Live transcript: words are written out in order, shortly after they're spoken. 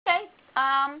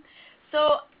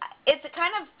So it's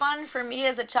kind of fun for me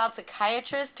as a child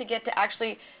psychiatrist to get to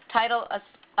actually title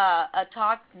a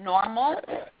talk normal,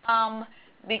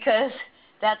 because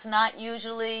that's not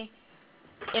usually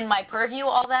in my purview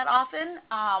all that often.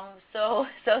 So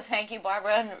thank you,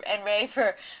 Barbara and Ray,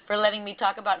 for letting me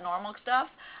talk about normal stuff.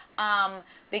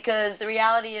 Because the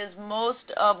reality is most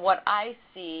of what I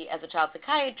see as a child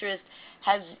psychiatrist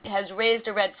has raised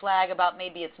a red flag about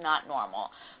maybe it's not normal.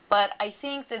 But I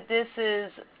think that this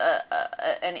is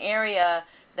an area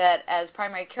that as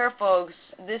primary care folks,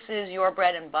 this is your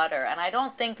bread and butter. And I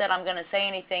don't think that I'm going to say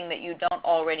anything that you don't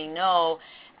already know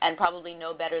and probably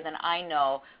know better than I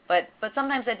know. But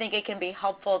sometimes I think it can be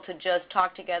helpful to just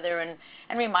talk together and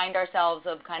remind ourselves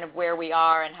of kind of where we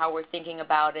are and how we're thinking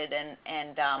about it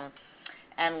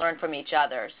and learn from each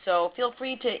other. So feel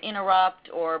free to interrupt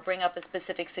or bring up a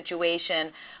specific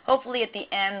situation. Hopefully at the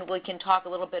end we can talk a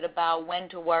little bit about when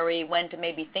to worry, when to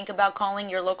maybe think about calling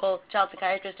your local child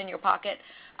psychiatrist in your pocket,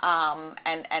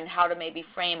 and how to maybe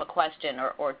frame a question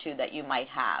or two that you might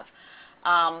have.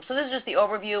 So this is just the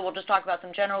overview. We'll just talk about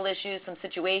some general issues, some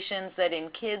situations that in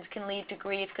kids can lead to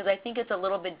grief, because I think it's a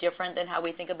little bit different than how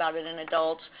we think about it in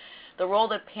adults. The role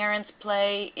that parents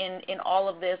play in all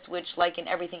of this, which like in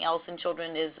everything else in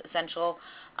children is essential.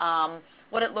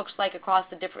 What it looks like across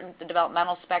the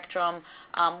developmental spectrum,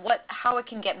 how it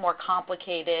can get more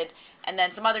complicated, and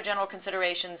then some other general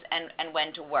considerations and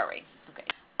when to worry. Okay.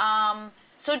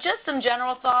 So just some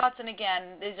general thoughts, and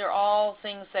again, these are all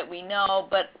things that we know,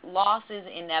 but loss is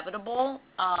inevitable,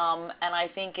 and I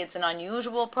think it's an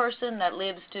unusual person that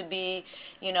lives to be,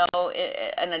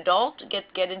 an adult,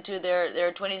 get into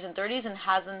their 20s and 30s and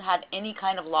hasn't had any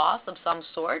kind of loss of some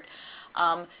sort.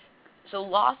 So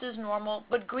loss is normal,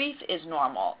 but grief is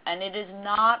normal, and it is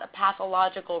not a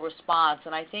pathological response,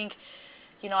 and I think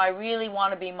I really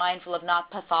want to be mindful of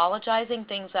not pathologizing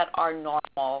things that are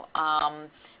normal.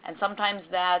 And sometimes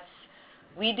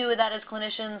we do that as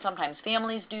clinicians, sometimes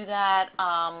families do that,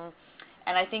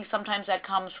 and I think sometimes that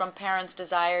comes from parents'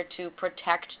 desire to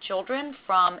protect children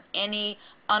from any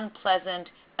unpleasant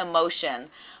emotion.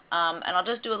 And I'll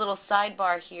just do a little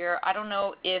sidebar here. I don't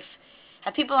know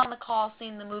have people on the call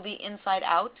seen the movie Inside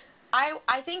Out?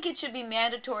 I think it should be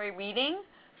mandatory reading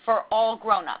for all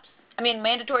grown-ups. I mean,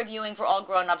 mandatory viewing for all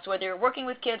grown-ups, whether you're working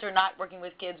with kids or not working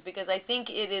with kids, because I think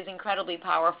it is incredibly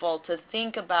powerful to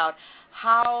think about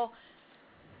how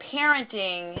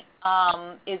parenting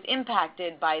is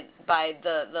impacted by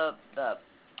the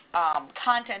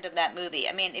content of that movie.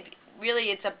 I mean, really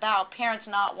it's about parents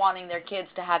not wanting their kids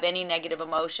to have any negative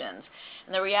emotions.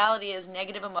 And the reality is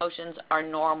negative emotions are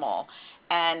normal.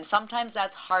 And sometimes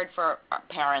that's hard for our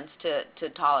parents to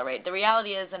tolerate. The reality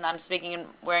is, and I'm speaking and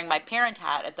wearing my parent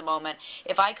hat at the moment,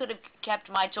 if I could have kept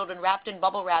my children wrapped in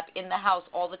bubble wrap in the house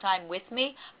all the time with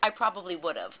me, I probably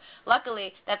would have.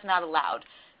 Luckily, that's not allowed.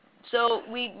 So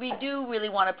we do really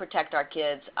want to protect our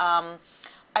kids.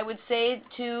 I would say,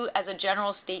 too, as a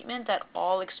general statement, that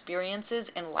all experiences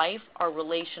in life are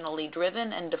relationally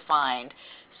driven and defined.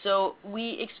 So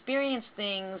we experience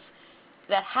things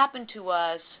that happen to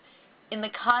us in the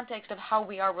context of how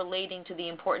we are relating to the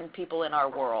important people in our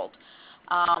world.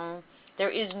 There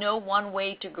is no one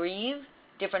way to grieve.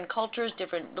 Different cultures,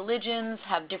 different religions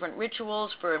have different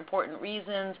rituals for important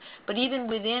reasons, but even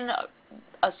within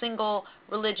a single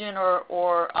religion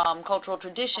or cultural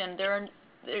tradition,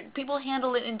 people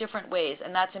handle it in different ways,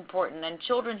 and that's important, and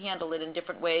children handle it in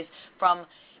different ways from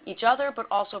each other, but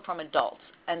also from adults.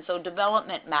 And so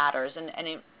development matters, and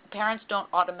parents don't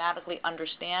automatically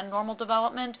understand normal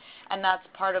development, and that's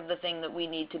part of the thing that we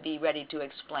need to be ready to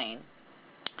explain.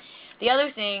 The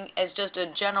other thing, as just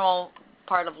a general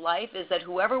part of life, is that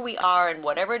whoever we are and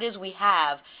whatever it is we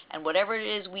have and whatever it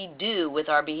is we do with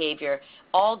our behavior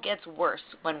all gets worse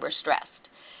when we're stressed.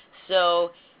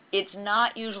 So it's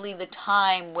not usually the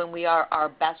time when we are our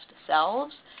best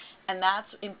selves, and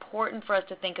that's important for us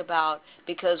to think about,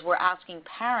 because we're asking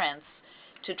parents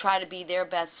to try to be their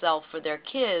best self for their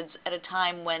kids at a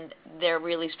time when they're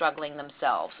really struggling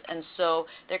themselves. And so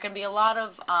there can be a lot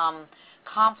of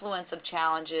confluence of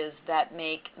challenges that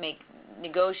make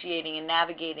negotiating and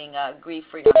navigating grief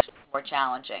for youngsters more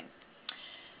challenging.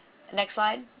 Next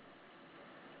slide.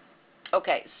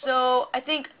 Okay, so I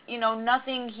think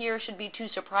nothing here should be too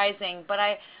surprising, but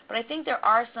I think there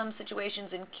are some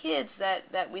situations in kids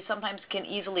that we sometimes can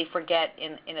easily forget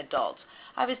in adults.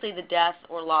 Obviously, the death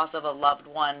or loss of a loved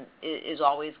one is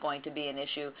always going to be an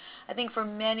issue. I think for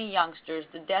many youngsters,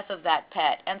 the death of that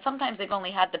pet, and sometimes they've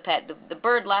only had the pet. The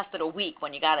bird lasted a week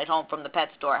when you got it home from the pet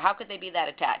store. How could they be that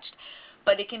attached?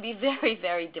 But it can be very,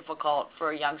 very difficult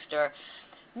for a youngster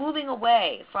moving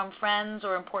away from friends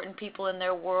or important people in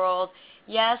their world.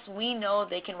 Yes, we know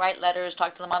they can write letters,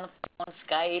 talk to them on the phone,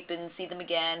 Skype, and see them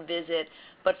again, visit,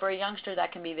 but for a youngster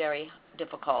that can be very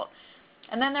difficult.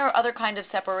 And then there are other kinds of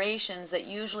separations that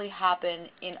usually happen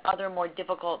in other more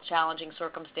difficult, challenging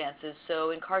circumstances.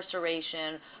 So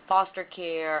incarceration, foster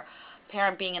care,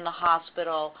 parent being in the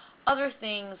hospital, other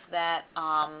things that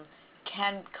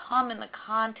can come in the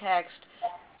context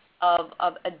of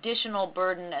additional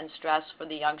burden and stress for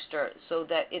the youngster, so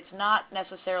that it's not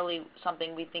necessarily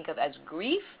something we think of as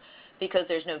grief because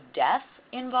there's no death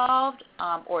involved,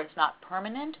 or it's not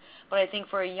permanent. But I think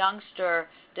for a youngster,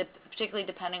 particularly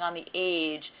depending on the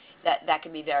age, that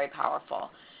can be very powerful.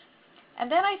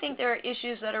 And then I think there are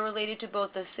issues that are related to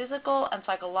both the physical and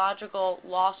psychological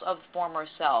loss of former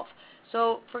self.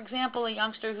 So, for example, a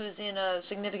youngster who's in a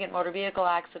significant motor vehicle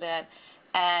accident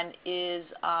and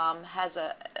has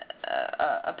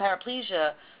a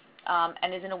paraplegia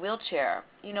and is in a wheelchair,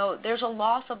 there's a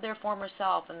loss of their former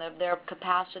self and of their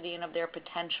capacity and of their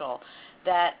potential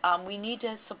that we need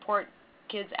to support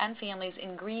kids and families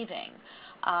in grieving.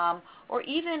 Or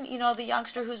even, the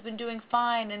youngster who's been doing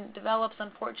fine and develops,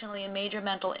 unfortunately, a major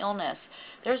mental illness.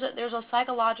 There's a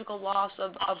psychological loss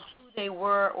of who they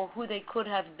were or who they could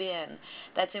have been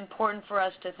that's important for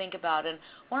us to think about. And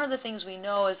one of the things we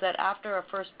know is that after a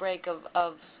first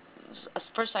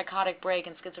psychotic break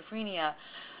in schizophrenia,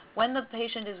 when the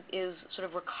patient is sort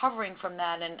of recovering from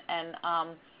that and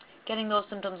getting those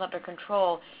symptoms under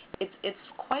control, it's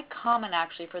quite common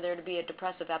actually for there to be a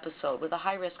depressive episode with a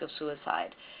high risk of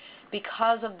suicide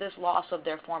because of this loss of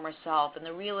their former self and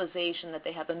the realization that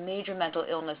they have a major mental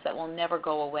illness that will never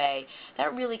go away.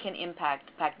 That really can impact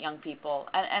young people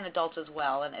and adults as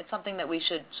well, and it's something that we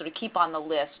should sort of keep on the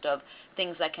list of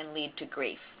things that can lead to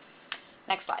grief.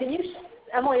 Next slide.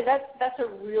 Emily, that's a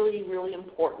really, really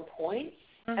important point.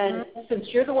 Mm-hmm. And since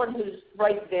you're the one who's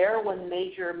right there when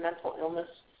major mental illness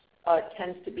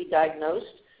tends to be diagnosed,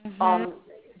 mm-hmm.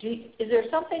 Is there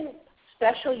something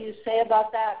special you say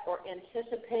about that or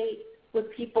anticipate with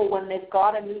people when they've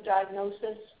got a new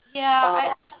diagnosis?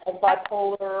 Yeah.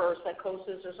 Bipolar or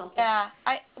psychosis or something? Yeah.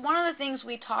 One of the things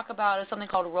we talk about is something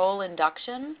called role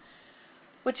induction,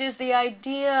 which is the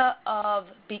idea of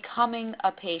becoming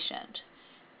a patient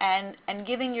and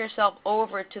giving yourself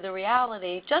over to the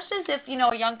reality, just as if,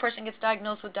 a young person gets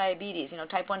diagnosed with diabetes,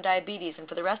 type 1 diabetes, and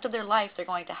for the rest of their life they're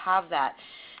going to have that.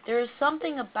 There is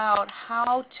something about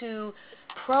how to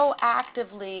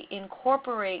proactively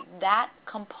incorporate that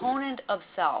component of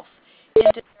self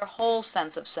into their whole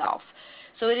sense of self.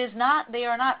 So they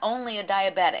are not only a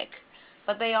diabetic,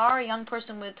 but they are a young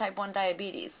person with type 1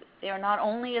 diabetes. They are not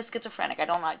only a schizophrenic. I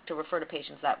don't like to refer to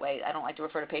patients that way. I don't like to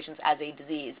refer to patients as a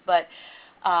disease, but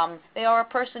they are a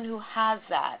person who has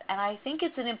that. And I think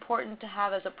it's important to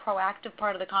have as a proactive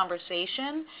part of the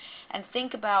conversation and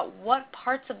think about what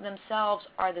parts of themselves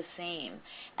are the same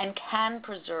and can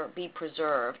be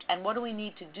preserved, and what do we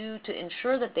need to do to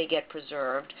ensure that they get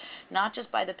preserved, not just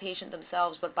by the patient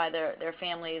themselves, but by their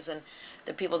families and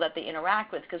the people that they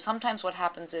interact with. Because sometimes what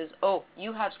happens is, oh,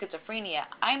 you have schizophrenia,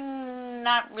 I'm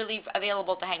not really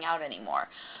available to hang out anymore.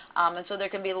 And so there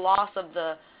can be loss of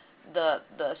the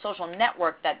social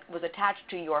network that was attached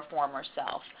to your former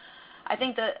self. I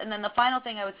think and then the final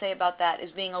thing I would say about that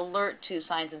is being alert to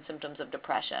signs and symptoms of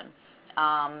depression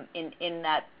in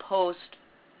that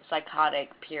post-psychotic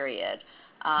period.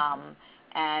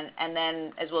 And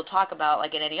then, as we'll talk about,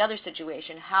 like in any other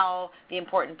situation, how the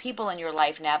important people in your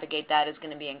life navigate that is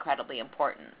going to be incredibly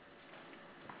important.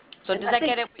 So does that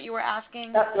get at what you were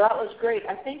asking? That was great.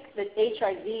 I think that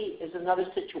HIV is another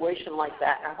situation like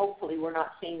that, and hopefully we're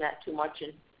not seeing that too much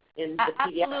in the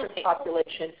pediatric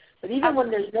population. But even when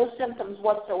there's no symptoms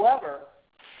whatsoever,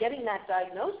 getting that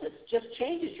diagnosis just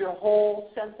changes your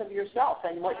whole sense of yourself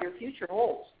and what your future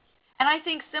holds. And I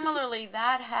think similarly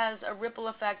that has a ripple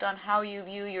effect on how you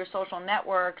view your social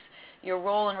networks, your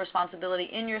role and responsibility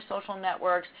in your social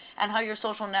networks, and how your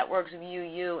social networks view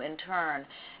you in turn.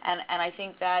 And I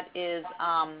think that is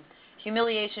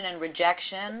humiliation and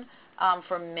rejection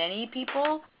for many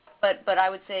people. But I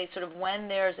would say sort of when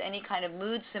there's any kind of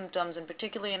mood symptoms, and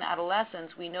particularly in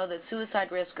adolescence, we know that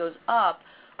suicide risk goes up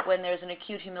when there's an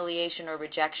acute humiliation or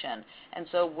rejection. And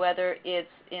so whether it's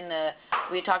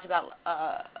we talked about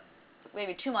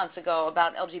maybe 2 months ago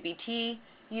about LGBT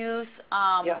youth,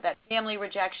 that family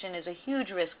rejection is a huge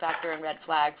risk factor and red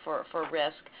flag for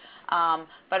risk.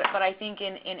 But I think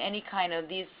in any kind of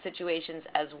these situations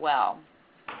as well.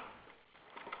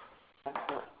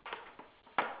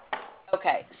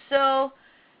 Okay, so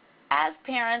as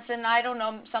parents, and I don't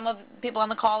know, some of the people on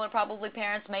the call are probably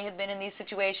parents, may have been in these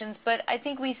situations, but I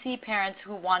think we see parents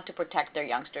who want to protect their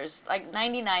youngsters. Like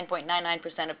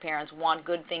 99.99% of parents want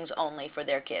good things only for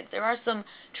their kids. There are some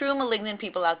true malignant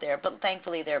people out there, but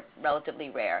thankfully they're relatively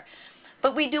rare.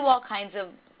 But we do all kinds of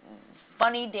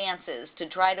funny dances to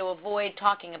try to avoid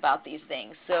talking about these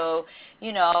things. So,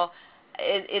 you know,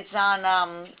 it's on,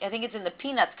 I think it's in the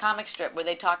Peanuts comic strip where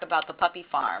they talk about the puppy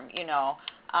farm, you know,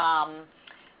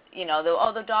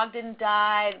 the dog didn't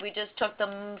die, we just took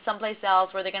them someplace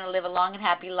else where they're going to live a long and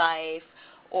happy life,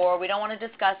 or we don't want to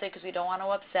discuss it because we don't want to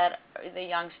upset the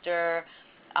youngster,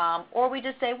 or we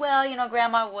just say, well, you know,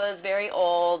 Grandma was very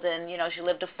old and, you know, she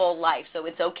lived a full life, so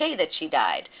it's okay that she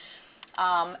died.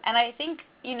 And I think,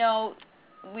 you know,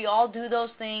 we all do those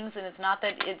things, and it's not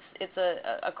that it's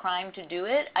a crime to do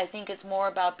it. I think it's more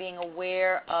about being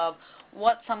aware of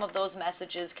what some of those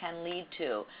messages can lead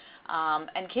to.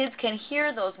 And kids can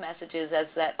hear those messages as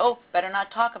that, oh, better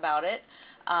not talk about it,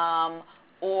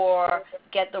 or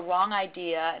get the wrong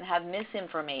idea and have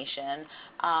misinformation.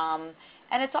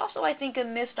 And it's also, I think, a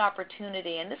missed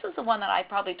opportunity. And this is the one that I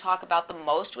probably talk about the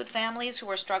most with families who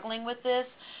are struggling with this.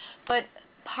 But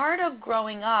part of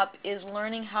growing up is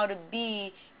learning how to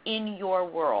be in your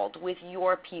world with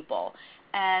your people.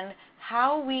 And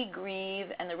how we grieve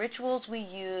and the rituals we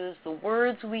use, the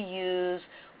words we use,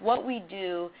 what we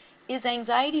do is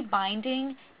anxiety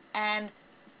binding and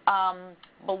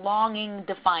belonging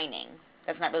defining.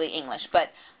 That's not really English, but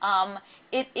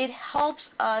it helps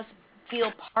us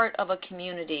feel part of a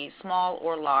community, small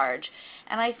or large.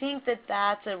 And I think that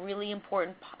that's a really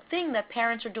important thing that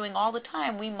parents are doing all the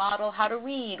time. We model how to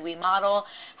read. We model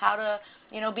how to,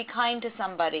 you know, be kind to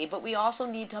somebody. But we also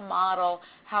need to model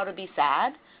how to be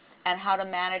sad and how to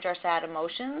manage our sad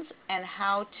emotions and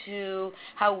how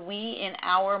we in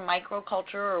our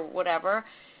microculture or whatever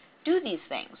do these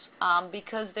things,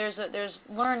 because there's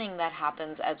learning that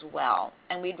happens as well.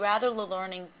 And we'd rather the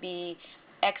learning be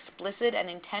explicit and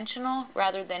intentional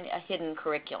rather than a hidden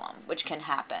curriculum, which can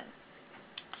happen.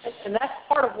 And that's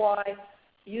part of why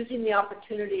using the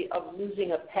opportunity of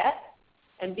losing a pet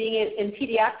and being in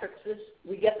pediatrics,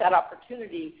 we get that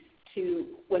opportunity to,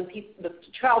 when the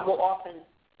child will often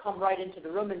come right into the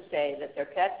room and say that their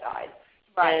pet died.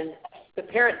 Right. And the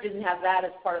parent didn't have that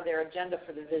as part of their agenda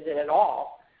for the visit at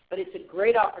all. But it's a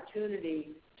great opportunity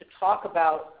to talk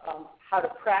about how to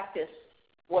practice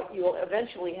what you'll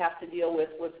eventually have to deal with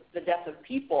the death of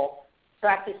people.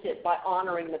 Practice it by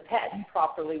honoring the pet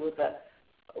properly with a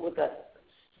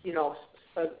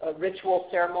ritual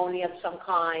ceremony of some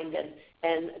kind,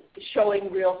 and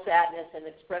showing real sadness and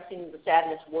expressing the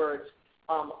sadness words.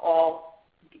 All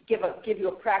give you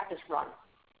a practice run.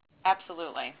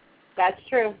 Absolutely. That's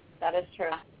true. That is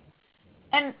true.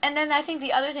 And then I think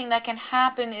the other thing that can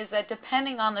happen is that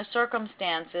depending on the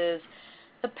circumstances,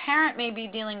 the parent may be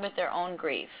dealing with their own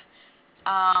grief.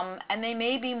 And they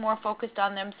may be more focused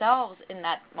on themselves in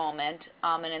that moment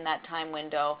and in that time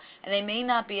window, and they may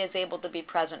not be as able to be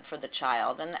present for the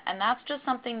child. And that's just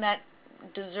something that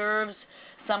deserves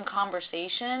some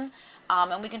conversation,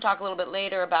 and we can talk a little bit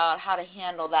later about how to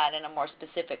handle that in a more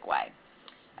specific way.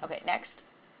 Okay, next.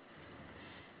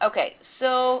 Okay,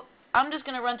 so I'm just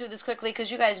going to run through this quickly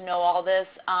because you guys know all this,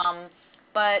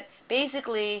 but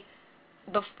basically,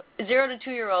 0 to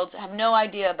 2-year-olds have no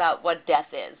idea about what death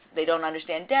is. They don't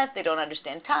understand death. They don't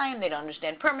understand time. They don't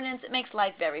understand permanence. It makes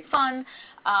life very fun.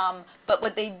 But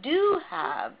what they do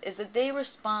have is that they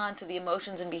respond to the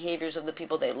emotions and behaviors of the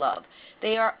people they love.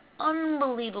 They are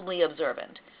unbelievably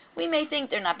observant. We may think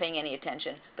they're not paying any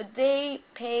attention, but they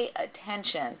pay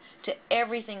attention to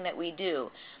everything that we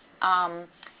do.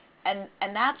 And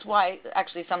that's why,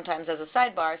 actually, sometimes as a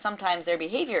sidebar, sometimes their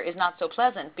behavior is not so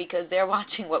pleasant because they're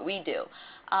watching what we do.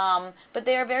 But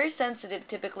they are very sensitive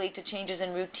typically to changes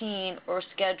in routine or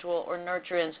schedule or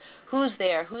nurturance. Who's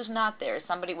there? Who's not there?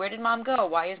 Somebody, where did mom go?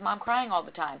 Why is mom crying all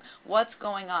the time? What's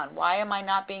going on? Why am I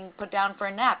not being put down for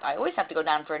a nap? I always have to go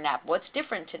down for a nap. What's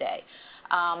different today?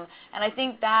 And I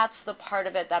think that's the part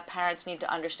of it that parents need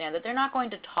to understand, that they're not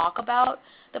going to talk about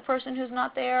the person who's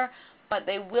not there, but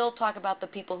they will talk about the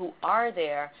people who are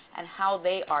there and how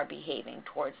they are behaving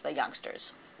towards the youngsters.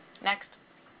 Next.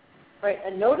 Right,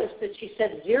 and notice that she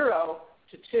said 0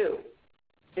 to 2.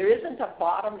 There isn't a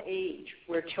bottom age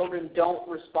where children don't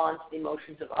respond to the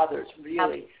emotions of others,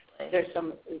 really.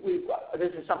 Absolutely.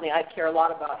 This is something I care a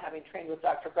lot about, having trained with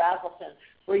Dr. Brazelton,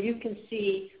 where you can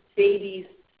see babies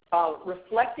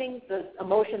reflecting the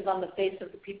emotions on the face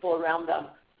of the people around them,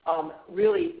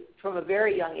 really from a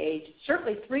very young age,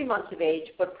 certainly 3 months of age,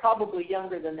 but probably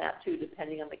younger than that too,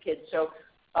 depending on the kid. So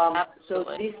So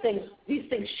these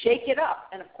things shake it up,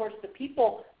 and of course the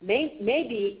people may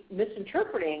be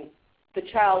misinterpreting the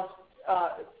child's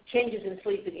changes in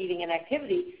sleep and eating and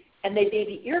activity, and they may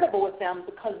be irritable with them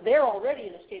because they're already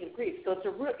in a state of grief. So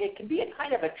it can be a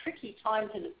kind of a tricky time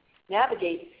to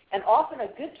navigate, and often a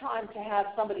good time to have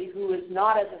somebody who is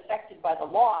not as affected by the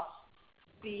loss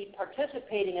be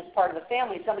participating as part of the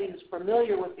family, somebody who's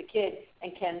familiar with the kid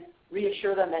and can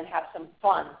reassure them and have some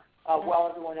fun while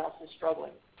everyone else is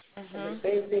struggling. Mm-hmm. And the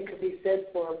same thing could be said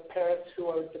for parents who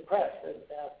are depressed and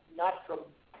not from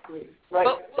grief. Right.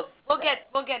 We'll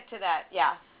get to that.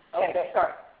 Yeah. Okay.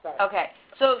 Sorry. Okay.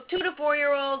 So 2 to 4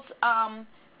 year olds,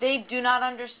 they do not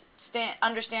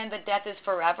understand that death is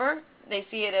forever. They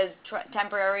see it as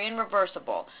temporary and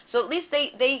reversible. So at least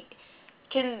they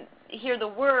can hear the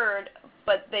word,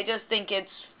 but they just think it's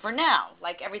for now,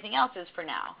 like everything else is for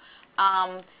now.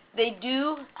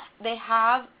 They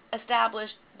have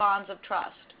established bonds of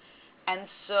trust, and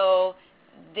so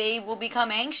they will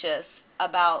become anxious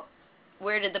about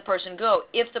where did the person go.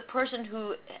 If the person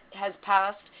who has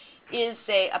passed is,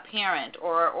 say, a parent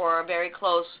or a very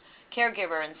close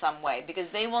caregiver in some way, because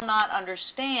they will not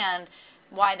understand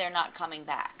why they're not coming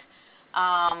back.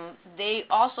 They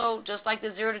also, just like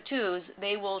the 0 to 2s,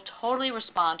 they will totally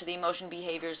respond to the emotion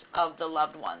behaviors of the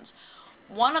loved ones.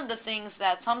 One of the things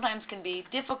that sometimes can be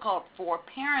difficult for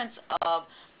parents of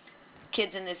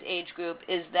kids in this age group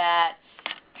is that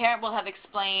parent will have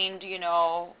explained,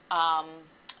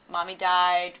 mommy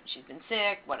died, she's been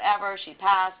sick, whatever, she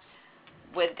passed,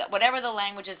 with whatever the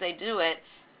languages they do it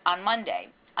on Monday.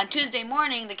 On Tuesday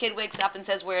morning, the kid wakes up and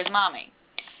says, "Where's mommy?"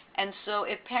 And so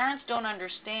if parents don't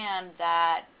understand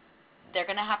that they're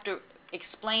going to have to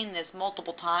explain this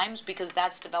multiple times because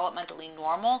that's developmentally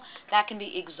normal, that can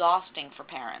be exhausting for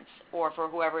parents or for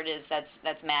whoever it is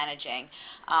that's managing.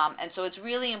 And so it's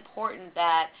really important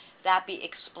that be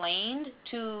explained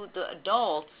to the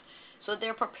adults so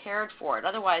they're prepared for it.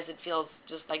 Otherwise, it feels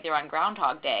just like they're on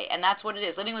Groundhog Day, and that's what it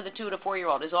is. Living with a 2 to 4 year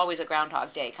old is always a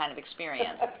Groundhog Day kind of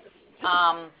experience.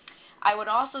 I would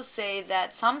also say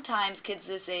that sometimes kids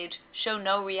this age show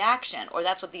no reaction, or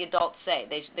that's what the adults say.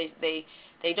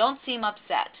 They don't seem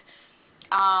upset.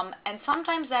 And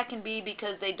sometimes that can be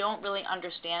because they don't really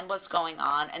understand what's going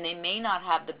on, and they may not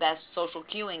have the best social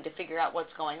cueing to figure out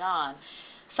what's going on.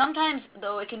 Sometimes,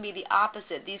 though, it can be the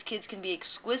opposite. These kids can be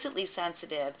exquisitely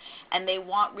sensitive, and they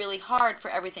want really hard for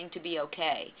everything to be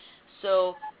okay.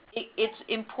 So it's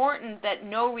important that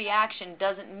no reaction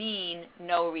doesn't mean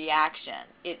no reaction.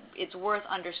 It's worth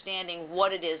understanding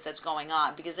what it is that's going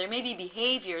on, because there may be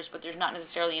behaviors, but there's not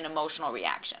necessarily an emotional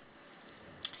reaction.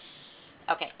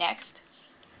 Okay, next.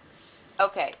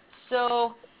 Okay,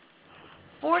 so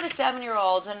 4 to 7 year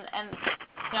olds,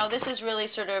 and this is really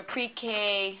sort of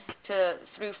pre-K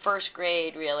through first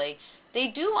grade, really. They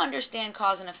do understand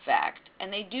cause and effect,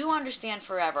 and they do understand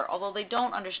forever, although they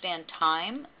don't understand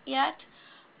time yet.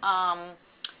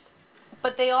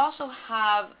 But they also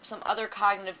have some other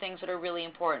cognitive things that are really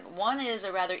important. One is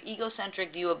a rather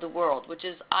egocentric view of the world, which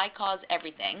is I cause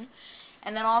everything,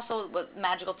 and then also with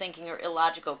magical thinking or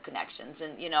illogical connections.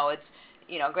 And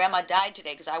it's Grandma died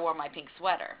today because I wore my pink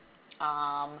sweater,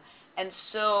 and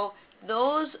so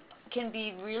those can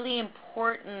be really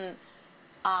important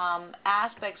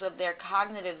aspects of their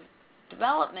cognitive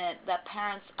development that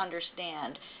parents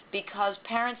understand, because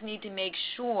parents need to make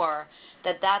sure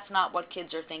that that's not what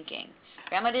kids are thinking.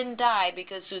 Grandma didn't die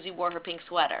because Susie wore her pink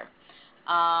sweater.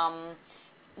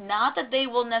 Not that they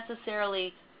will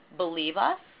necessarily believe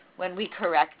us when we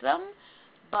correct them,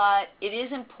 but it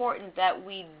is important that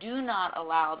we do not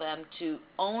allow them to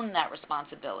own that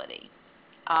responsibility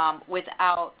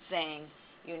without saying,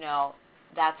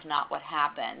 that's not what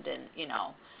happened. And,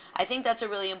 I think that's a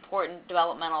really important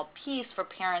developmental piece for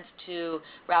parents to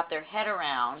wrap their head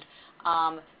around,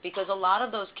 because a lot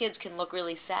of those kids can look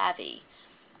really savvy,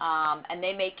 and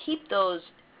they may keep those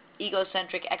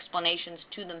egocentric explanations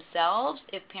to themselves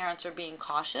if parents are being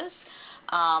cautious.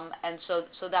 And so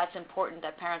that's important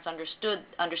that parents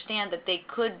understand that they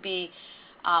could be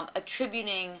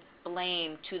attributing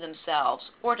blame to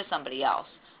themselves or to somebody else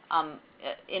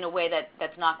in a way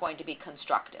that's not going to be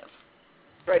constructive.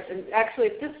 Right, and actually,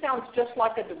 if this sounds just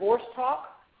like a divorce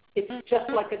talk, it's just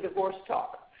like a divorce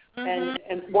talk. And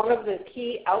one of the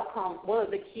key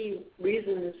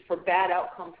reasons for bad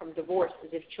outcome from divorce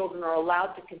is if children are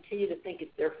allowed to continue to think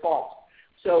it's their fault.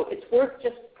 So it's worth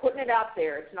just putting it out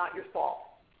there. It's not your fault.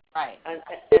 Right. And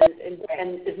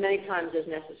as many times as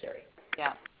necessary.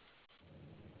 Yeah.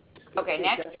 Okay,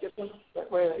 next. There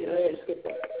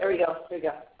we go.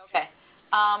 Okay.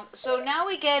 So now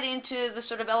we get into the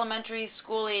sort of elementary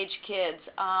school age kids,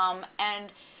 and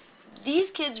these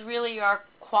kids really are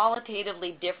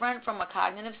qualitatively different from a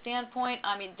cognitive standpoint.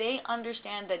 I mean, they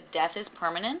understand that death is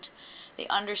permanent. They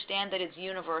understand that it's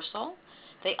universal.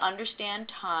 They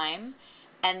understand time,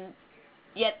 and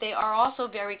yet they are also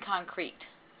very concrete.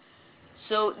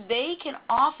 So they can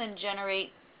often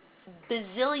generate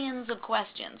bazillions of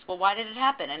questions. Well, why did it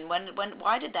happen? And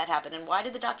why did that happen? And why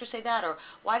did the doctor say that? Or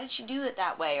why did she do it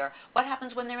that way? Or what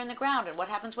happens when they're in the ground? And what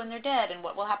happens when they're dead? And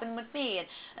what will happen with me?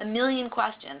 And a million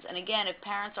questions. And again, if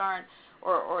parents aren't,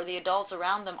 or the adults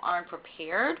around them aren't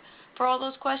prepared for all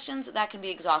those questions, that can be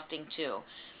exhausting too.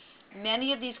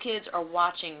 Many of these kids are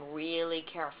watching really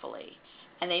carefully.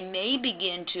 And they may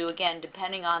begin to, again,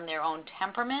 depending on their own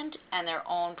temperament and their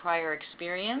own prior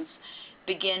experience,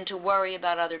 begin to worry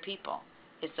about other people.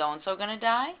 Is so-and-so going to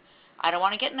die? I don't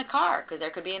want to get in a car because there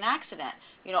could be an accident.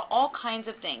 You know, all kinds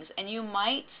of things. And you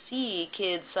might see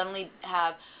kids suddenly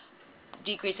have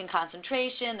decreasing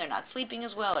concentration, they're not sleeping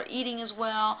as well or eating as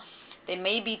well. They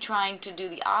may be trying to do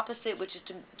the opposite, which is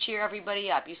to cheer everybody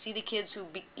up. You see the kids who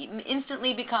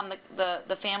instantly become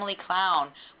the family clown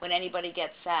when anybody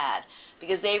gets sad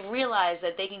because they've realized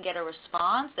that they can get a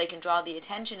response, they can draw the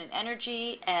attention and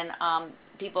energy, and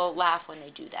people laugh when they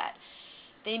do that.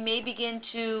 They may begin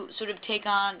to sort of take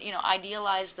on, you know,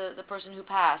 idealize the person who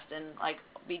passed and like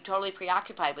be totally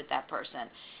preoccupied with that person.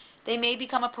 They may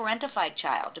become a parentified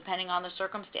child, depending on the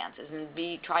circumstances, and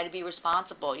try to be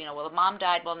responsible. You know, well, if mom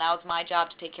died, well, now it's my job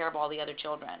to take care of all the other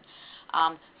children.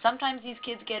 Sometimes these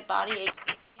kids get body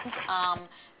aches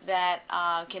that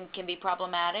can be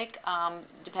problematic,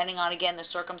 depending on, again, the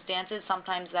circumstances.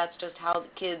 Sometimes that's just how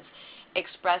the kids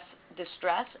express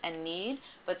distress and need,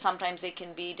 but sometimes it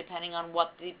can be, depending on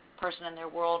what the person in their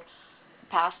world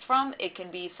passed from, it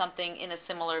can be something in a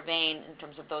similar vein in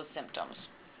terms of those symptoms.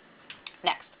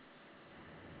 Next.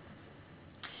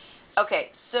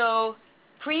 Okay, so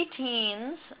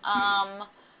preteens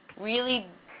really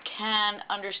can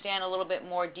understand a little bit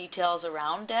more details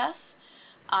around death,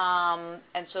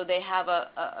 and so they have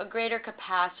a greater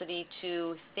capacity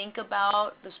to think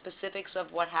about the specifics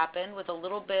of what happened with a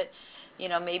little bit, you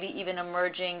know, maybe even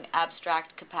emerging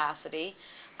abstract capacity.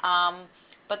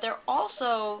 But they're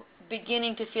also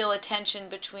beginning to feel a tension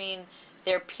between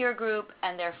their peer group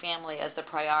and their family as the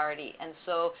priority. And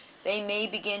so they may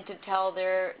begin to tell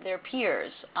their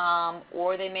peers,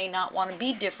 or they may not want to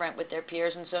be different with their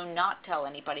peers and so not tell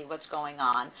anybody what's going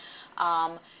on.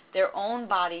 Their own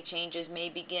body changes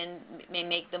may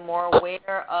make them more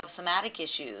aware of somatic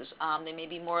issues. They may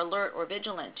be more alert or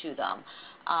vigilant to them.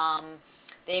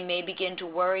 They may begin to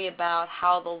worry about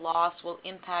how the loss will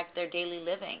impact their daily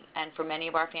living. And for many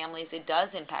of our families, it does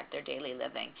impact their daily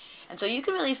living. And so you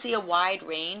can really see a wide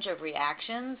range of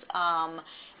reactions,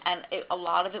 and a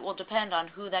lot of it will depend on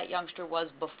who that youngster was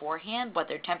beforehand, what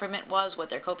their temperament was,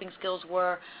 what their coping skills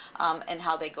were, and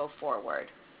how they go forward.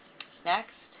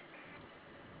 Next.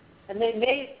 And they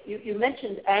may, you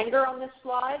mentioned anger on this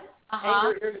slide,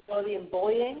 anger, irritability, and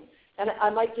bullying. And I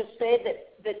might just say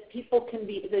that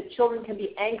children can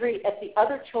be angry at the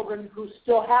other children who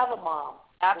still have a mom.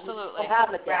 Absolutely. Who still have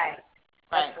a dad. Right.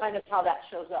 That's kind of how that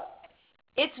shows up.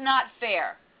 It's not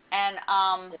fair.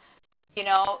 And, you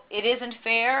know, it isn't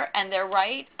fair, and they're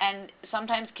right. And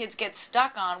sometimes kids get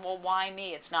stuck on, well, why me?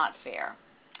 It's not fair.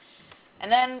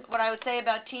 And then what I would say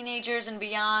about teenagers and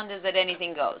beyond is that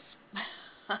anything goes.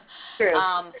 True.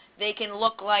 They can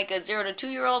look like a 0 to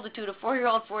 2-year-old, a 2 to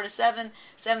 4-year-old, 4 to 7,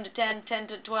 7 to 10, 10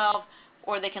 to 12,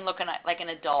 or they can look like an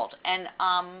adult.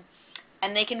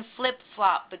 And they can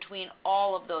flip-flop between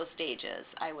all of those stages,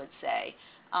 I would say,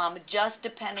 just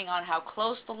depending on how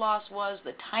close the loss was,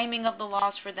 the timing of the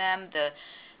loss for them,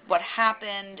 what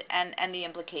happened, and the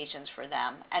implications for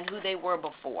them, and who they were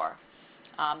before.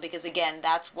 Because, again,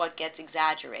 that's what gets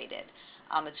exaggerated.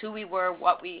 It's who we were,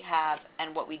 what we have,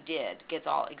 and what we did gets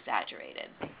all exaggerated.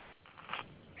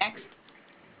 Next.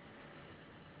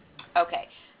 Okay,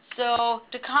 so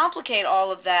to complicate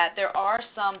all of that, there are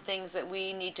some things that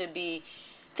we need to be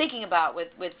thinking about with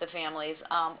the families.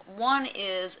 One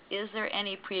is there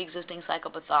any pre-existing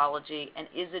psychopathology, and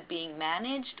is it being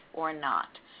managed or not?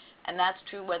 And that's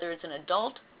true whether it's an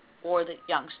adult or the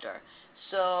youngster.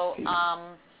 So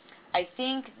I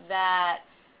think that,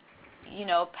 you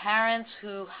know, parents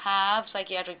who have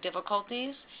psychiatric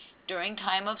difficulties during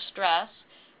time of stress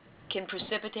can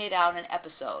precipitate out an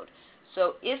episode.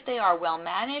 So if they are well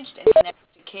managed and connected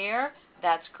to care,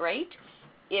 that's great.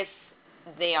 If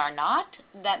they are not,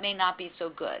 that may not be so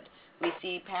good. We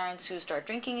see parents who start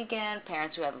drinking again,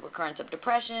 parents who have a recurrence of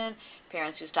depression,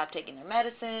 parents who stop taking their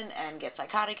medicine and get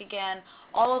psychotic again,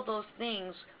 all of those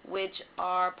things which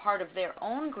are part of their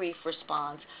own grief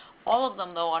response. All of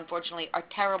them, though, unfortunately, are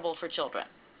terrible for children.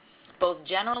 both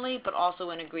generally but also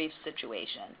in a grief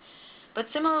situation. But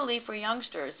similarly for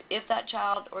youngsters, if that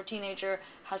child or teenager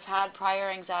has had prior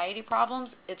anxiety problems,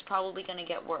 it's probably going to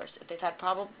get worse. If they've had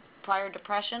prior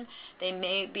depression, they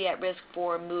may be at risk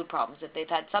for mood problems. If they've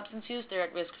had substance use, they're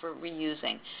at risk for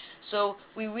reusing. So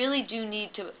we really do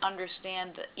need to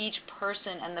understand each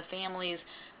person and the family's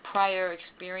prior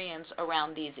experience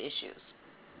around these issues.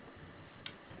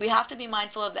 We have to be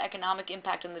mindful of the economic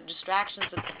impact and the distractions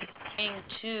that they bring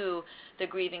to the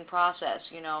grieving process.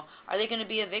 Are they going to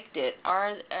be evicted?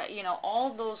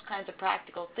 All those kinds of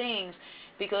practical things,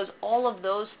 because all of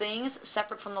those things,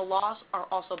 separate from the loss, are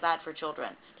also bad for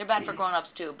children. They're bad for grown-ups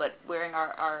too, but wearing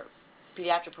our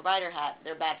pediatric provider hat,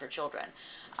 they're bad for children.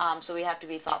 So we have to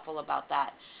be thoughtful about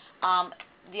that.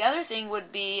 The other thing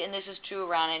would be, and this is true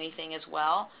around anything as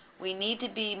well, we need to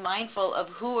be mindful of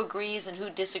who agrees and who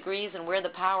disagrees and where the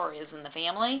power is in the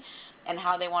family and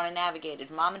how they want to navigate it. If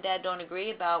mom and dad don't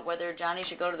agree about whether Johnny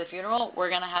should go to the funeral, we're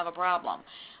going to have a problem.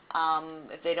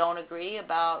 If they don't agree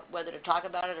about whether to talk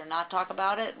about it or not talk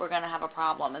about it, we're going to have a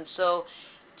problem. And so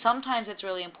sometimes it's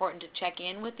really important to check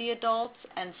in with the adults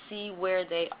and see where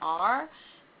they are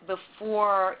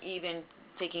before even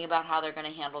thinking about how they're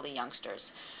going to handle the youngsters.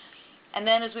 And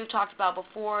then, as we've talked about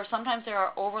before, sometimes there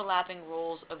are overlapping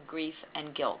roles of grief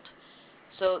and guilt.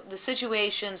 So the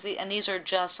situations, and these are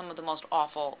just some of the most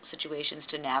awful situations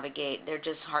to navigate. They're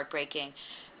just heartbreaking.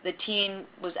 The teen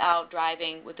was out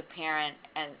driving with the parent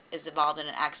and is involved in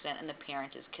an accident, and the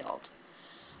parent is killed.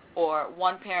 Or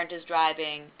one parent is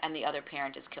driving and the other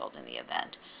parent is killed in the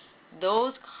event.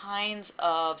 Those kinds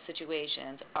of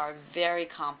situations are very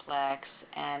complex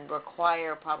and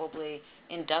require probably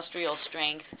industrial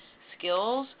strength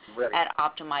skills at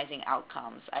optimizing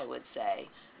outcomes, I would say.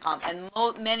 And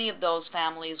many of those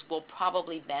families will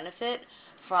probably benefit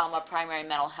from a primary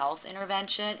mental health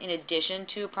intervention in addition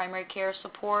to primary care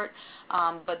support.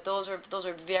 But those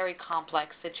are very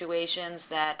complex situations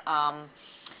that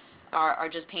are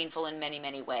just painful in many,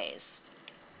 many ways.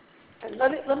 And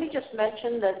let me just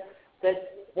mention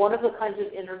that one of the kinds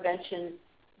of intervention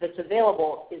that's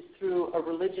available is through a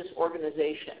religious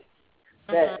organization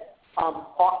that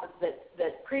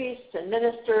priests and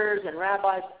ministers and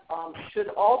rabbis should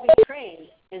all be trained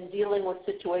in dealing with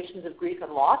situations of grief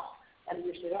and loss. And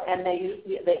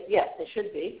yes, they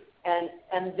should be,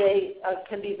 and they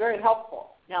can be very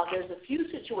helpful. Now, there's a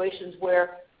few situations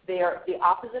where they are the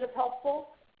opposite of helpful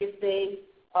if they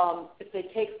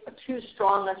take a too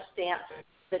strong a stance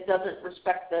that doesn't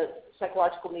respect the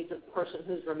psychological needs of the person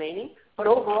who's remaining. But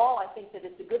overall, I think that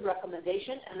it's a good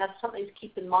recommendation, and that's something to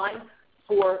keep in mind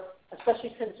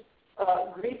especially since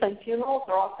grief and funerals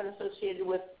are often associated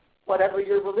with whatever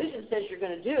your religion says you're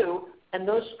going to do, and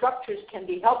those structures can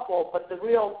be helpful, but the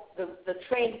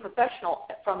trained professional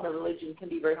from the religion can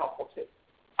be very helpful too.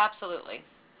 Absolutely.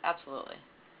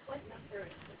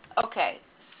 Okay,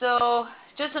 so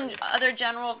just some other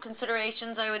general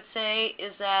considerations I would say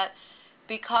is that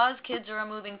because kids are a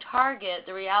moving target,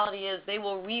 the reality is they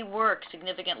will rework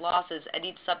significant losses at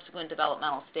each subsequent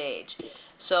developmental stage.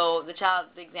 So the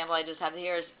example I just have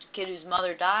here is a kid whose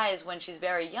mother dies when she's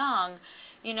very young.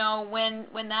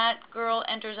 When that girl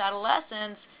enters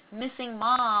adolescence, missing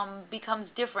mom becomes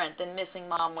different than missing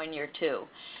mom when you're 2.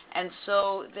 And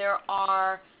so there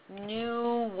are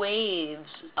new waves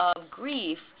of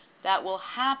grief that will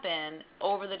happen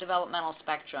over the developmental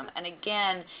spectrum. And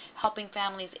again, helping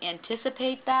families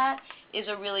anticipate that is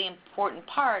a really important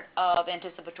part of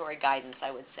anticipatory guidance,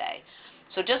 I would say.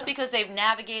 So just because they've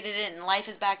navigated it and life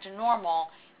is back to normal,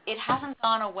 it hasn't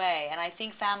gone away. And I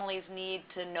think families need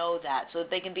to know that so that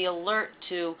they can be alert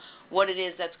to what it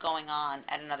is that's going on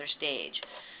at another stage.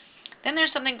 Then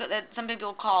there's something that some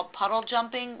people call puddle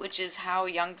jumping, which is how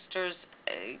youngsters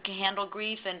can handle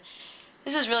grief. And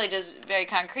this is really just very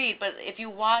concrete, but if you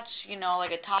watch,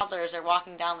 like a toddler as they're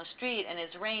walking down the street and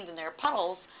it's rained and there are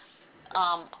puddles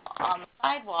on the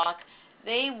sidewalk,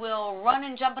 they will run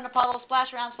and jump in a puddle,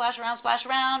 splash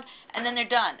around, and then they're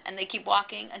done. And they keep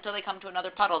walking until they come to another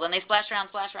puddle. Then they splash around,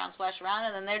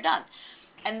 and then they're done.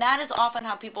 And that is often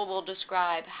how people will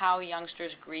describe how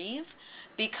youngsters grieve,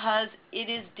 because it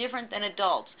is different than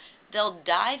adults. They'll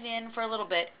dive in for a little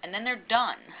bit, and then they're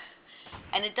done.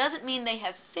 And it doesn't mean they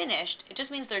have finished. It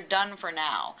just means they're done for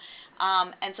now.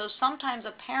 And so sometimes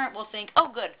a parent will think,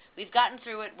 oh, good, we've gotten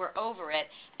through it, we're over it,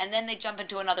 and then they jump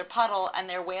into another puddle and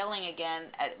they're wailing again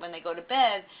when they go to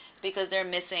bed because they're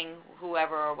missing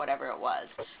whoever or whatever it was.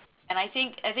 And I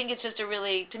think it's just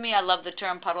to me, I love the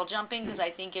term puddle jumping because I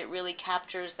think it really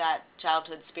captures that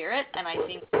childhood spirit, and I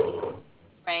think it's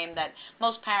a frame that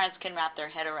most parents can wrap their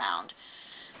head around.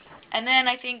 And then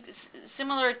I think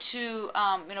similar to,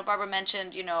 Barbara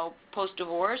mentioned,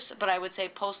 post-divorce, but I would say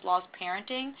post-loss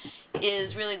parenting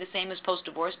is really the same as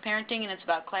post-divorce parenting, and it's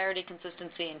about clarity,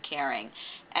 consistency, and caring.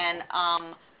 And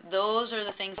those are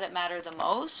the things that matter the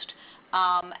most.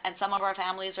 And some of our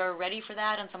families are ready for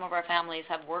that, and some of our families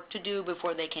have work to do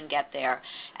before they can get there.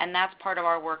 And that's part of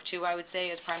our work, too, I would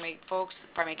say, as primary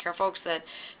care folks, that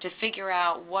to figure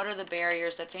out what are the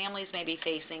barriers that families may be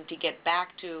facing to get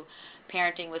back to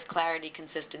parenting with clarity,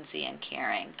 consistency, and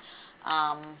caring.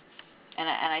 And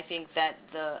I think that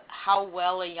how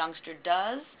well a youngster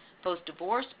does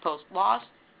post-divorce, post-loss,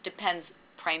 depends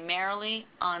primarily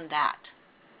on that.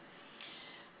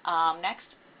 Next.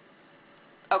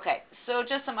 Okay, so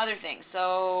just some other things.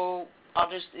 So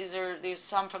these are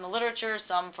some from the literature,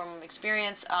 some from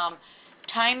experience.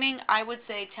 Timing, I would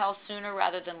say tell sooner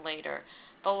rather than later.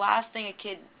 The last thing a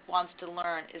kid wants to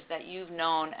learn is that you've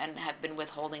known and have been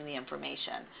withholding the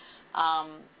information.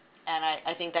 And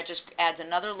I think that just adds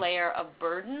another layer of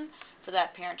burden for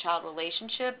that parent-child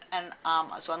relationship. And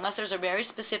so unless there's a very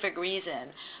specific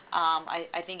reason,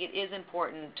 I think it is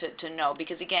important to know,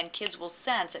 because, again, kids will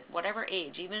sense at whatever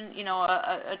age, even,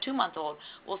 a 2-month-old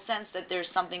will sense that there's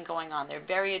something going on. They're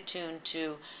very attuned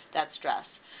to that stress.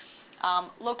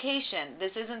 Location.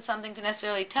 This isn't something to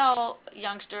necessarily tell a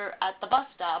youngster at the bus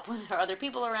stop when there are other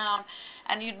people around,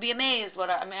 and you'd be amazed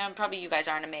probably you guys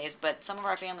aren't amazed, but some of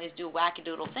our families do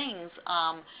wackadoodle things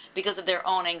because of their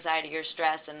own anxiety or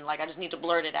stress, and I just need to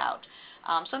blurt it out.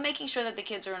 So making sure that the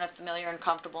kids are in a familiar and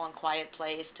comfortable and quiet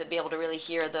place to be able to really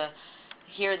hear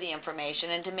the information,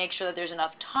 and to make sure that there's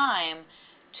enough time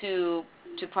to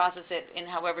process it in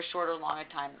however short or long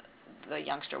a time the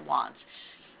youngster wants.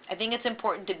 I think it's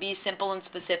important to be simple and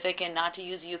specific and not to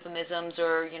use euphemisms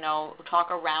or, talk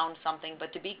around something,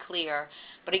 but to be clear.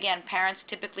 But again, parents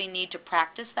typically need to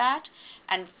practice that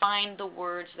and find the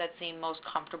words that seem most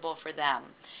comfortable for them.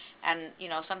 And,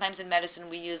 sometimes in medicine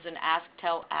we use an ask,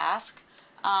 tell, ask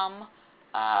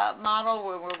model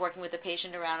where we're working with the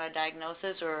patient around a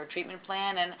diagnosis or a treatment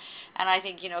plan. And I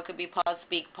think, it could be pause,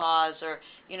 speak, pause, or,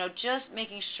 just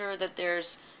making sure that there's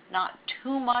not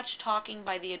too much talking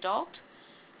by the adult,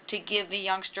 to give the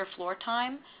youngster floor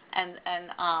time and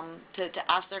to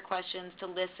ask their questions, to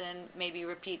listen, maybe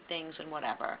repeat things and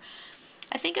whatever.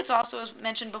 I think it's also, as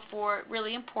mentioned before,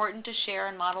 really important to share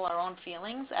and model our own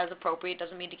feelings as appropriate.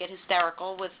 Doesn't mean to get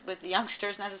hysterical with the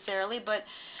youngsters necessarily, but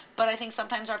I think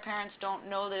sometimes our parents don't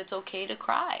know that it's okay to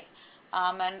cry,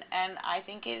 and I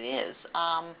think it is.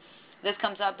 This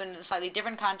comes up in a slightly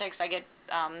different context. I get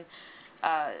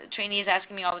trainees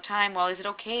asking me all the time, well, is it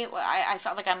okay? Well, I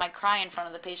felt like I might cry in front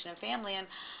of the patient and family, and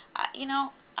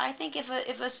I think if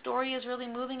a story is really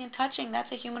moving and touching,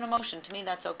 that's a human emotion. To me,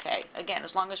 that's okay. Again,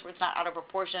 as long as it's not out of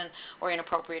proportion or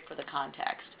inappropriate for the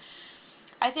context.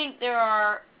 I think there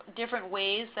are different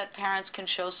ways that parents can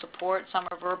show support. Some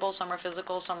are verbal, some are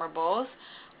physical, some are both.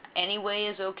 Any way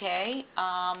is okay.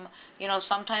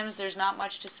 Sometimes there's not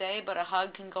much to say, but a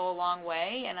hug can go a long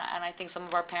way, and I think some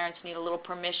of our parents need a little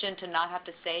permission to not have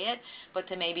to say it, but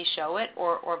to maybe show it,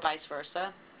 or vice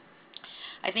versa.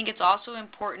 I think it's also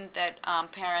important that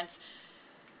parents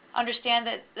understand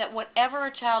that whatever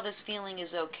a child is feeling is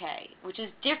okay, which is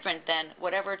different than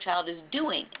whatever a child is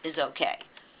doing is okay.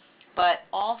 But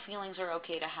all feelings are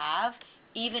okay to have,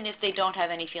 even if they don't have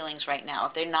any feelings right now.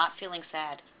 If they're not feeling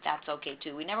sad, that's okay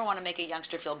too. We never want to make a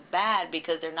youngster feel bad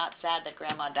because they're not sad that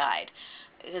grandma died,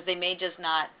 because they may just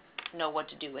not know what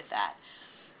to do with that.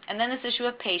 And then this issue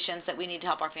of patience that we need to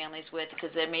help our families with,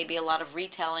 because there may be a lot of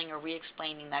retelling or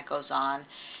re-explaining that goes on.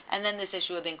 And then this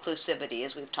issue of inclusivity,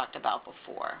 as we've talked about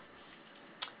before.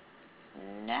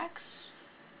 Next.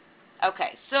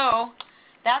 Okay, so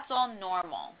that's all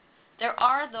normal. There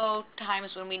are, though,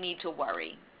 times when we need to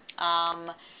worry.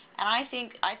 And I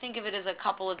think of it as a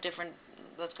couple of different,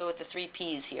 let's go with the 3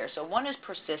 Ps here. So one is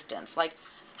persistence, like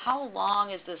how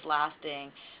long is this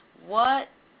lasting? What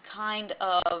kind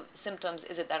of symptoms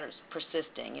is it that is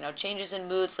persisting? Changes in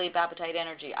mood, sleep, appetite,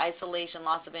 energy, isolation,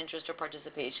 loss of interest or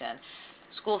participation,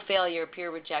 school failure,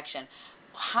 peer rejection.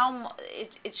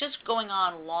 It's just going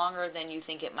on longer than you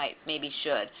think it maybe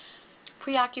should.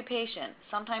 Preoccupation.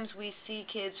 Sometimes we see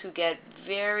kids who get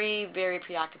very, very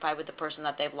preoccupied with the person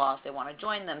that they've lost. They want to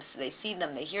join them, so they see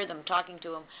them, they hear them talking to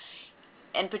them.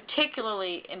 And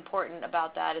particularly important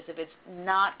about that is if it's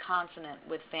not consonant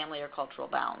with family or cultural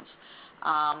bounds.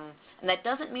 And that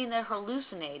doesn't mean they're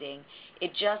hallucinating.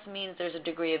 It just means there's a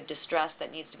degree of distress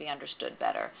that needs to be understood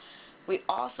better. We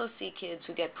also see kids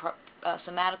who get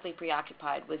somatically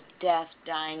preoccupied with death,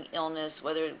 dying, illness,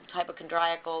 whether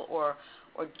hypochondriacal or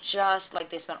just like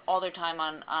they spend all their time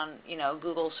on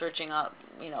Google searching up,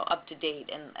 up to date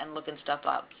and looking stuff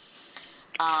up.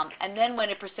 And then when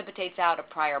it precipitates out a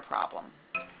prior problem,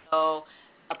 so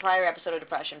a prior episode of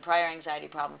depression, prior anxiety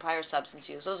problem, prior substance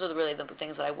use, those are really the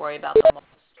things that I worry about the most,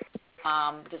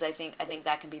 because I think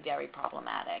that can be very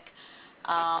problematic.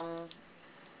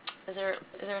 Is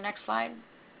there a next slide?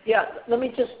 Yeah, let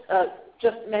me just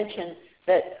mention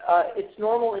that it's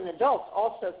normal in adults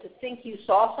also to think you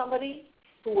saw somebody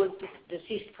who was a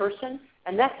deceased person,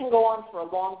 and that can go on for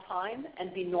a long time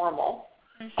and be normal.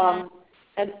 Mm-hmm.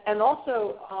 And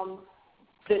also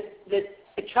that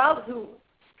a child who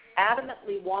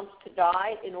adamantly wants to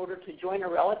die in order to join a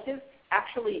relative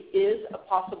actually is a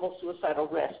possible suicidal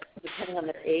risk, depending on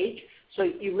their age. So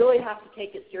you really have to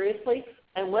take it seriously.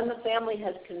 And when the family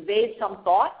has conveyed some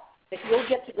thought that you'll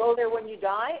get to go there when you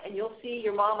die and you'll see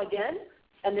your mom again,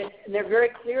 and they're very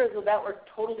clear as though that were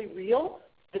totally real,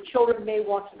 the children may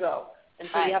want to go. And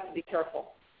so you have to be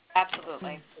careful.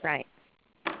 Absolutely. Right.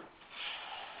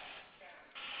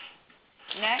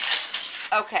 Next.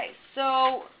 Okay,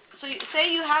 so you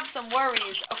say you have some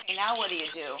worries. Okay, now what do you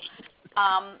do?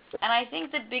 And I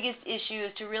think the biggest issue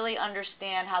is to really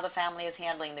understand how the family is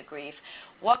handling the grief.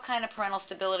 What kind of parental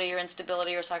stability or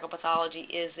instability or psychopathology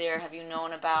is there? Have you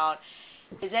known about?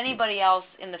 Is anybody else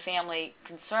in the family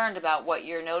concerned about what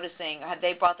you're noticing? Have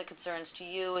they brought the concerns to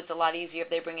you? It's a lot easier if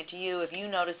they bring it to you. If you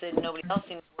notice it and nobody else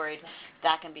seems worried,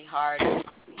 that can be hard.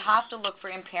 We have to look for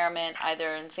impairment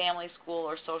either in family, school,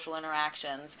 or social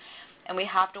interactions. And we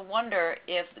have to wonder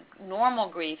if normal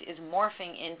grief is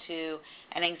morphing into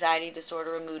an anxiety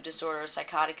disorder, a mood disorder,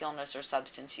 psychotic illness, or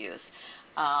substance use.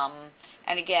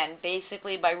 And again,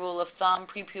 basically by rule of thumb,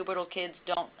 prepubertal kids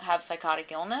don't have psychotic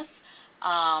illness.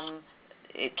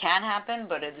 It can happen,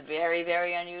 but it's very,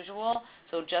 very unusual.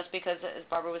 So just because, as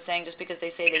Barbara was saying, just because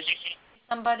they say they see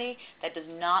somebody, that does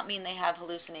not mean they have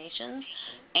hallucinations.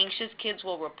 Anxious kids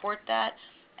will report that,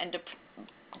 and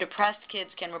depressed kids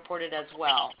can report it as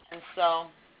well. And so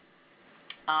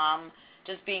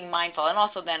just being mindful. And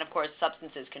also then, of course,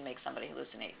 substances can make somebody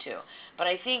hallucinate too. But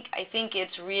I think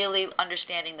it's really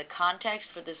understanding the context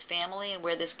for this family and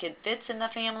where this kid fits in the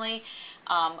family,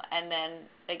 and then,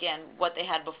 again, what they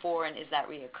had before and is that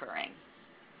reoccurring.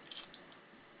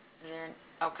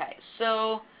 Okay,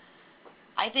 so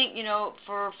I think,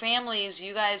 for families,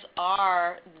 you guys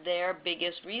are their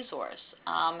biggest resource.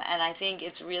 And I think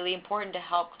it's really important to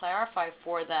help clarify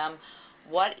for them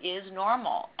what is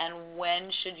normal and when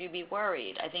should you be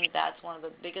worried. I think that's one of the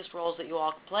biggest roles that you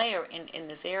all play in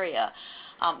this area.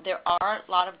 There are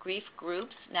a lot of grief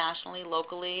groups nationally,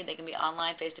 locally. They can be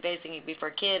online, face-to-face. They can be for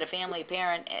a kid, a family, a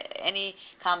parent, any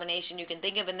combination you can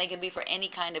think of, and they can be for any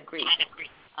kind of grief.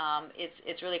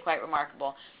 It's really quite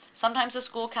remarkable. Sometimes a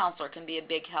school counselor can be a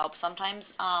big help. Sometimes,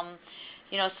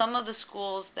 some of the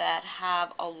schools that have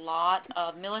a lot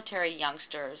of military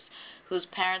youngsters whose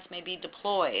parents may be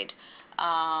deployed,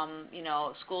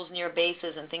 schools near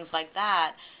bases and things like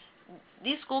that,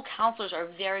 these school counselors are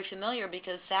very familiar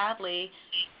because, sadly,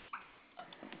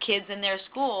 kids in their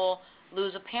school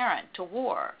lose a parent to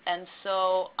war. And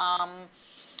so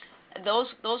those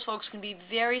folks can be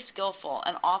very skillful,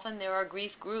 and often there are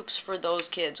grief groups for those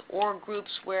kids or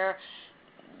groups where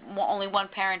only one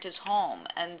parent is home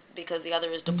and because the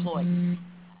other is deployed. Mm-hmm.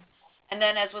 And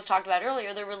then, as was talked about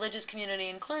earlier, the religious community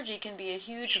and clergy can be a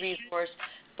huge resource,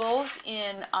 both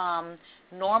in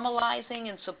normalizing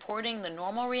and supporting the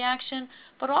normal reaction,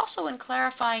 but also in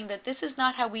clarifying that this is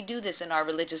not how we do this in our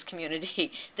religious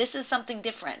community. This is something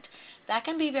different. That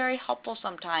can be very helpful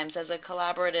sometimes as a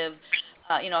collaborative,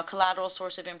 a collateral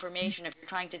source of information if you're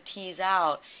trying to tease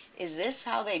out, is this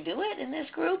how they do it in this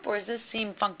group, or does this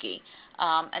seem funky?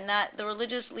 And that the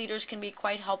religious leaders can be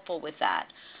quite helpful with that.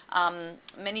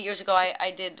 Many years ago,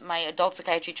 I did my adult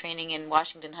psychiatry training in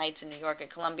Washington Heights in New York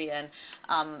at Columbia,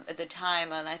 and at the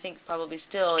time, and I think probably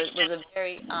still, it was a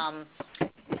very,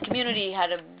 community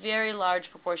had a very large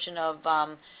proportion of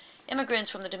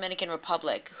immigrants from the Dominican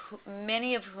Republic,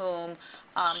 many of whom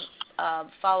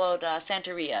followed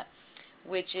Santeria,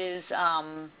 which is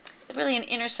really an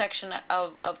intersection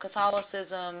of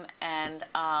Catholicism and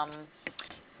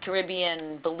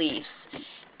Caribbean beliefs.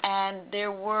 And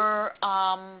there were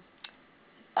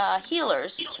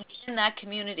healers in that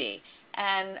community.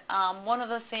 And one of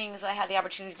the things I had the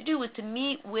opportunity to do was to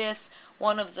meet with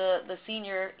one of the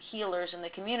senior healers in the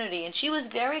community, and she was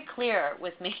very clear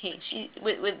with me,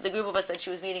 with the group of us that she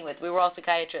was meeting with. We were all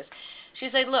psychiatrists. She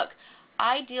said, look,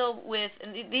 I deal with,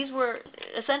 and these were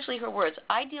essentially her words,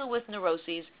 I deal with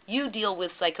neuroses, you deal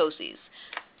with psychoses.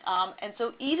 And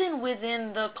so even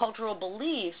within the cultural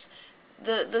beliefs,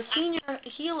 the senior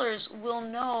healers will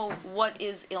know what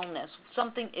is illness.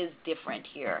 Something is different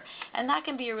here. And that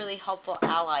can be a really helpful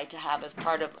ally to have as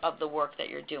part of the work that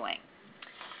you're doing.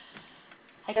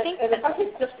 And if I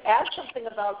could just add something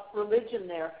about religion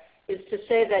there, is to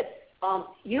say that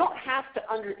you don't have to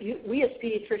we as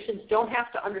pediatricians don't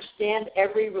have to understand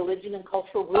every religion and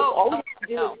cultural group. All we have to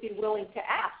do is be willing to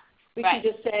ask. We can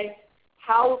just say,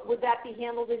 how would that be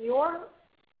handled in your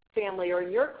family or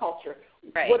in your culture?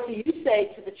 Right. What do you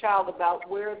say to the child about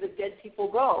where the dead people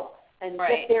go, and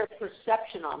get their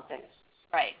perception on things?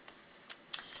 Right.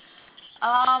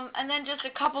 And then just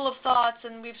a couple of thoughts,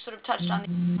 and we've sort of touched on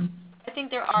these. I think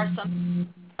there are some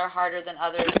that are harder than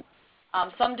others.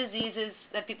 Some diseases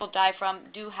that people die from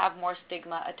do have more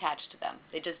stigma attached to them.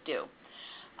 They just do.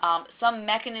 Some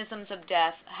mechanisms of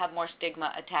death have more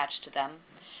stigma attached to them.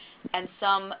 And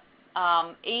some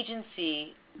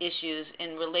agency issues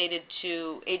related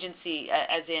to agency,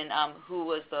 as in who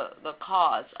was the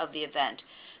cause of the event,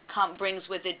 brings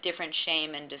with it different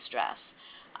shame and distress.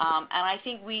 And I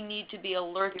think we need to be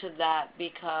alert to that,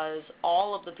 because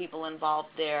all of the people involved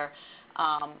there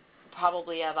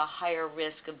probably have a higher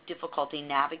risk of difficulty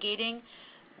navigating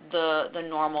the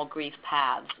normal grief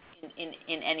paths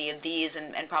in any of these,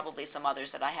 and probably some others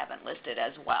that I haven't listed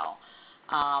as well.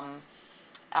 And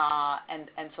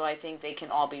so I think they can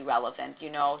all be relevant.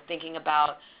 Thinking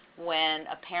about when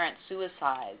a parent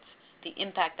suicides, the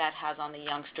impact that has on the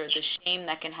youngster, the shame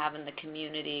that can have in the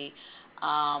community,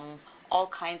 all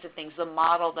kinds of things, the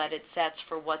model that it sets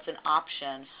for what's an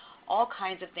option, all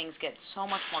kinds of things get so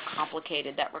much more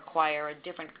complicated that require a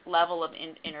different level of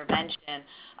intervention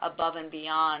above and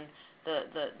beyond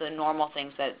the normal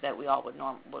things that we all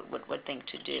would think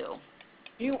to do.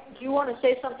 Do you want to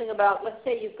say something about, let's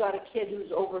say you've got a kid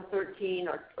who's over 13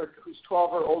 or who's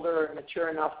 12 or older and mature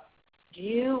enough. Do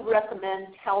you recommend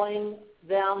telling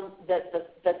them that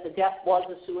the death was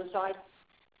a suicide?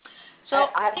 So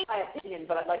I have my opinion,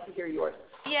 but I'd like to hear yours.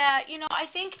 Yeah, I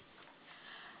think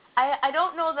I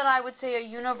don't know that I would say a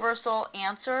universal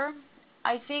answer.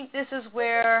 I think this is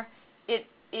where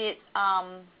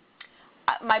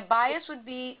my bias would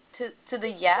be to the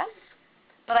yes,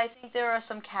 but I think there are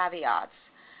some caveats.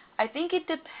 I think it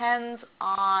depends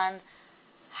on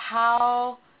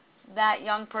how that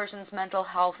young person's mental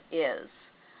health is.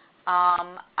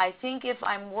 I think if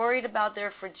I'm worried about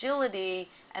their fragility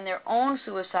and their own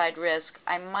suicide risk,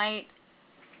 I might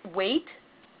wait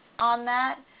on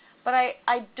that. But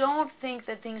I don't think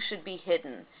that things should be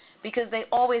hidden, because they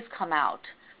always come out.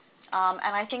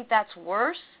 And I think that's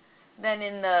worse than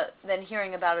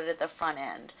hearing about it at the front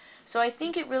end. So I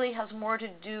think it really has more to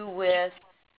do with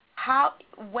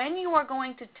when you are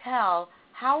going to tell,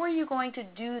 how are you going to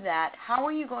do that? How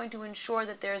are you going to ensure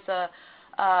that there's a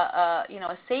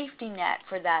safety net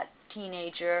for that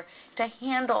teenager to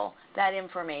handle that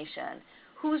information?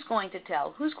 Who's going to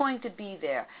tell? Who's going to be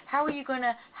there? How are you going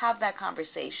to have that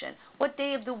conversation? What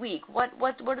day of the week? What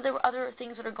are the other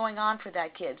things that are going on for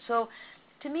that kid? So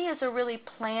to me, it's a really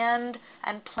planned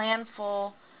and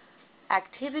planful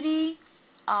activity,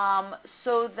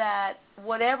 so that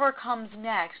whatever comes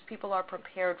next, people are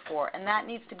prepared for, and that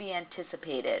needs to be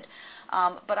anticipated.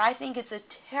 But I think it's a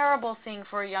terrible thing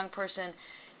for a young person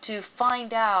to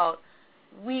find out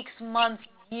weeks, months,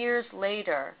 years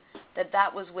later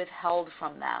that was withheld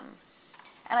from them.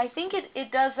 And I think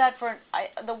it does that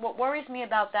what worries me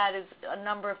about that is a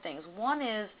number of things. One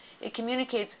is it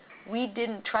communicates we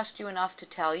didn't trust you enough to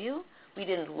tell you, we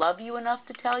didn't love you enough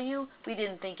to tell you, we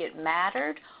didn't think it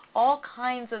mattered, all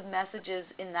kinds of messages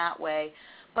in that way.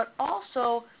 But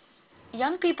also,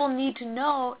 young people need to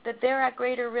know that they're at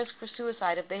greater risk for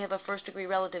suicide if they have a first-degree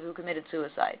relative who committed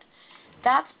suicide.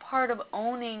 That's part of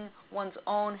owning one's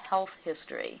own health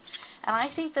history. And I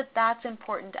think that that's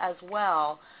important as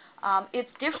well. It's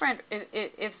different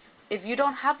if you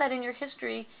don't have that in your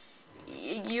history,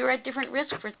 you're at different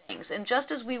risk for things. And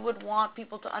just as we would want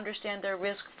people to understand their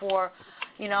risk for,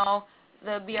 the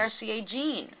BRCA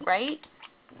gene, right?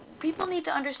 People need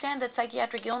to understand that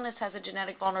psychiatric illness has a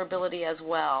genetic vulnerability as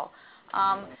well.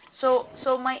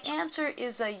 So my answer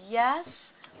is a yes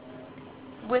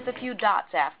with a few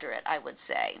dots after it, I would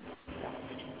say.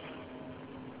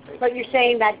 But you're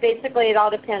saying that basically it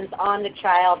all depends on the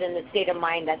child and the state of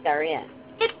mind that they're in.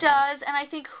 It does, and I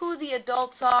think who the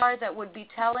adults are that would be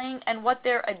telling and what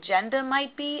their agenda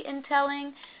might be in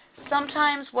telling.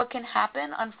 Sometimes what can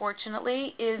happen,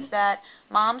 unfortunately, is that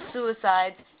mom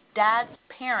suicides, dad's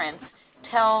parents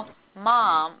tell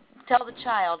tell the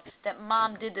child that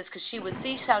mom did this because she would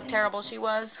see how terrible she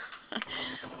was.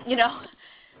 You know?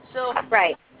 So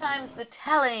right. sometimes the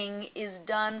telling is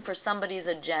done for somebody's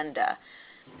agenda.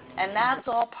 And that's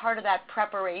all part of that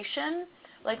preparation.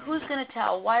 Like, who's going to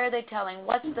tell? Why are they telling?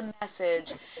 What's the message?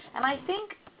 And I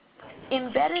think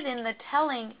embedded in the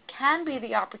telling can be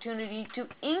the opportunity to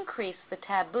increase the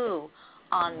taboo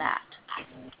on that.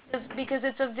 Because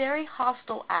it's a very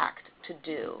hostile act to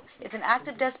do. It's an act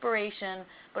of desperation,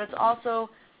 but it's also,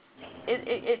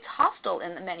 it's hostile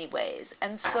in many ways.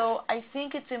 And so I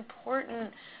think it's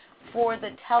important for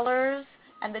the tellers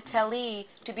and the tellee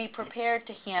to be prepared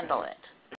to handle it.